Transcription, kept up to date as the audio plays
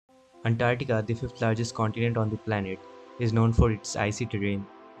Antarctica, the fifth largest continent on the planet, is known for its icy terrain,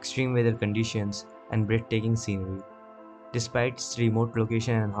 extreme weather conditions, and breathtaking scenery. Despite its remote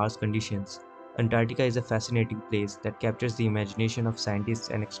location and harsh conditions, Antarctica is a fascinating place that captures the imagination of scientists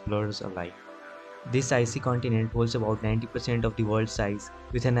and explorers alike. This icy continent holds about 90% of the world's size,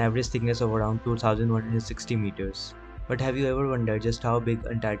 with an average thickness of around 2,160 meters. But have you ever wondered just how big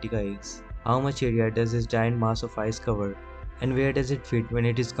Antarctica is? How much area does this giant mass of ice cover? And where does it fit when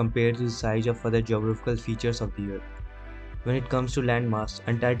it is compared to the size of other geographical features of the Earth? When it comes to landmass,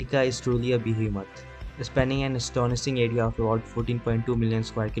 Antarctica is truly a behemoth. Spanning an astonishing area of about 14.2 million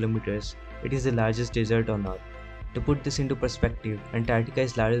square kilometers, it is the largest desert on Earth. To put this into perspective, Antarctica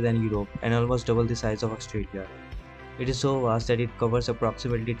is larger than Europe and almost double the size of Australia. It is so vast that it covers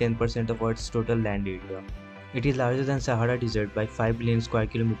approximately 10% of Earth's total land area. It is larger than Sahara Desert by 5 billion square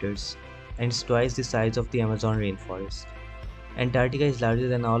kilometers and is twice the size of the Amazon rainforest. Antarctica is larger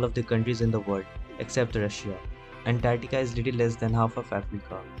than all of the countries in the world, except Russia. Antarctica is little less than half of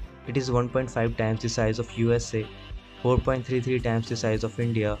Africa. It is 1.5 times the size of USA, 4.33 times the size of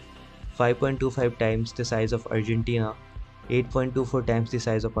India, 5.25 times the size of Argentina, 8.24 times the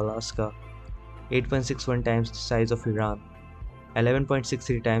size of Alaska, 8.61 times the size of Iran,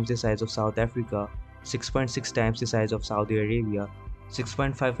 11.63 times the size of South Africa, 6.6 times the size of Saudi Arabia,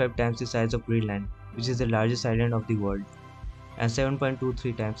 6.55 times the size of Greenland, which is the largest island of the world, and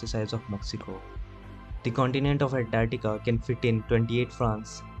 7.23 times the size of Mexico. The continent of Antarctica can fit in 28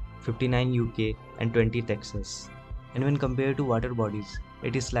 France, 59 UK, and 20 Texas. And when compared to water bodies,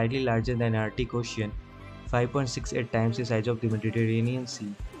 it is slightly larger than the Arctic Ocean, 5.68 times the size of the Mediterranean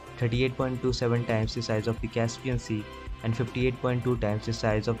Sea, 38.27 times the size of the Caspian Sea, and 58.2 times the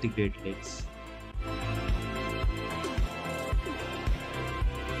size of the Great Lakes.